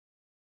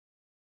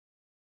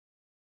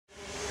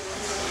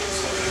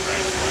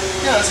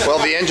Well,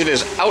 the engine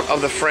is out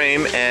of the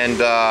frame, and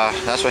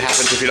that's what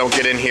happens if you don't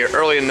get in here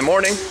early in the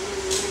morning.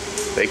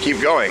 They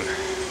keep going.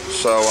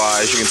 So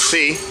as you can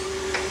see,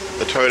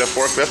 the Toyota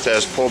forklift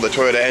has pulled the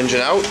Toyota engine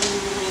out.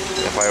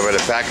 If I were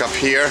to back up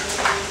here,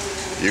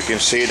 you can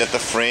see that the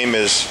frame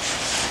is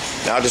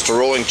now just a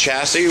rolling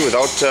chassis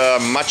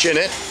without much in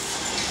it.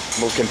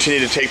 We'll continue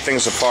to take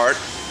things apart,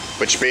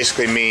 which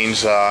basically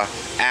means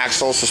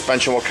axle,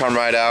 suspension will come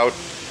right out,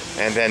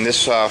 and then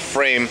this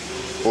frame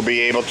will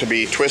be able to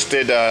be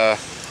twisted,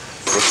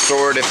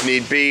 restored if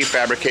need be,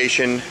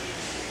 fabrication.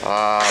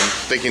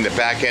 Thinking the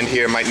back end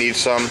here might need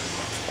some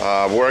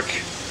work,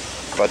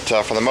 but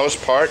for the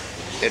most part,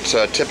 it's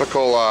a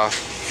typical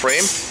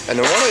frame. And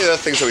then one of the other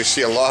things that we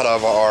see a lot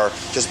of are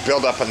just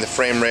build up on the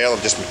frame rail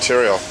of just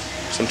material.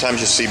 Sometimes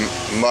you see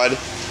mud,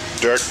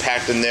 dirt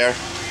packed in there.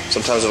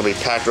 Sometimes it'll be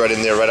packed right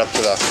in there, right up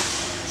to the,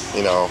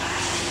 you know,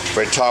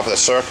 very top of the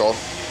circle,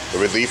 the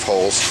relief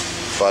holes.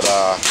 But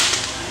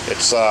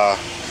it's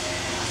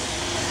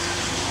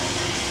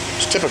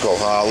typical.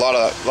 A lot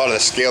of the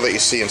scale that you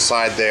see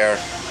inside there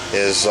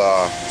is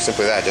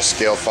simply that, just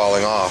scale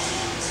falling off.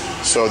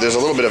 So there's a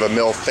little bit of a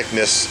mill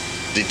thickness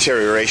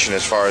deterioration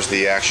as far as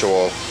the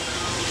actual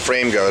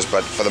frame goes,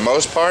 but for the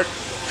most part,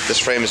 this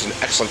frame is in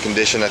excellent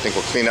condition. I think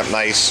we'll clean up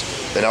nice,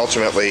 then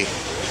ultimately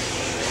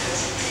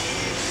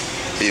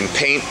in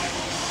paint,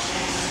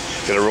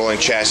 get a rolling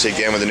chassis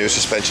again with a new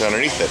suspension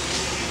underneath it.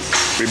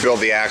 Rebuild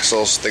the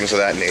axles, things of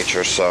that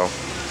nature. So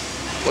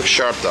looks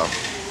sharp though.